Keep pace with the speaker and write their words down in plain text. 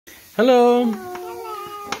Hello.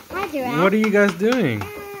 Hello. Hi, Giraffe. What are you guys doing?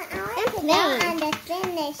 I'm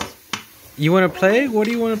playing. You want to play? What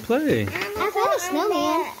do you want to play? I found a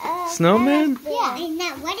snowman. Snowman? Yeah. He's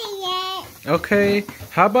not ready yet. Okay.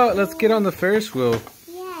 How about let's get on the Ferris wheel?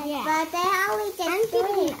 Yeah. But they always just I'm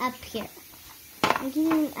getting up here. I'm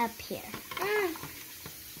getting up here.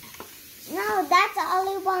 No, that's the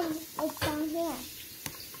only one that's down here.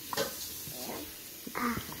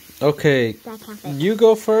 Okay. You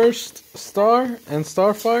go first, Star and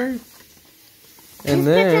Starfire. And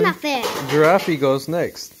then Giraffe goes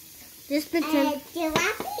next. Just pretend.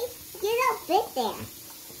 Giraffe, you don't fit there.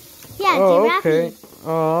 Yeah, oh, Giraffe. Okay.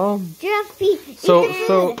 Giraffe.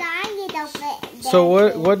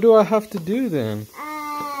 So what do I have to do then?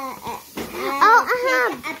 A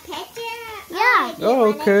picture. Yeah.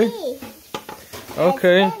 Oh, okay.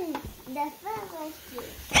 Okay.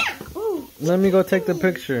 Let me go take the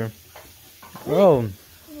picture. Oh.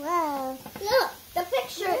 Wow. Look, the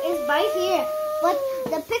picture is right here, but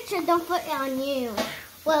the picture don't fit on you.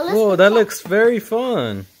 Well, whoa, that looks very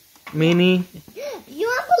fun. Minnie. You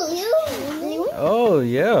want balloons? Oh,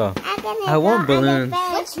 yeah. I want balloons.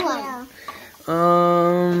 Which one?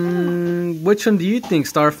 Which one do you think,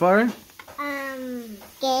 Starfire?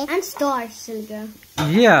 I'm Star, silly girl.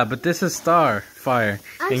 Yeah, but this is Starfire.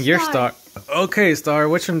 And you're Star. Okay, Star,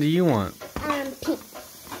 which one do you want? Pink.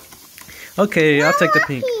 Okay, I'll take the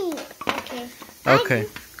pink. Okay. Okay.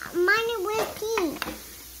 Mine was pink.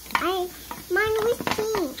 Mine was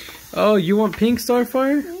pink. Oh, you want pink,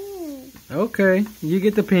 Starfire? Okay, you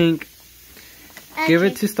get the pink. Give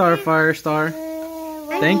it to Starfire, Star.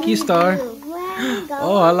 Thank you, Star.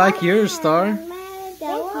 Oh, I like yours, Star.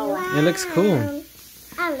 It looks cool.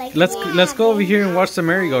 Let's go over here and watch the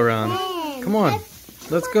merry-go-round. Come on,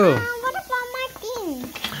 let's go. What about my pink?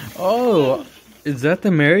 Oh, is that the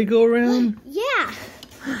merry-go-round? Yeah.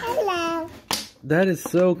 Hello. That is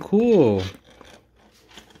so cool.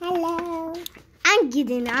 Hello. I'm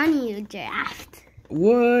getting on you, Giraffe.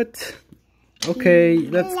 What? Okay,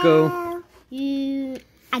 let's go.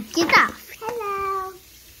 I get off. Hello.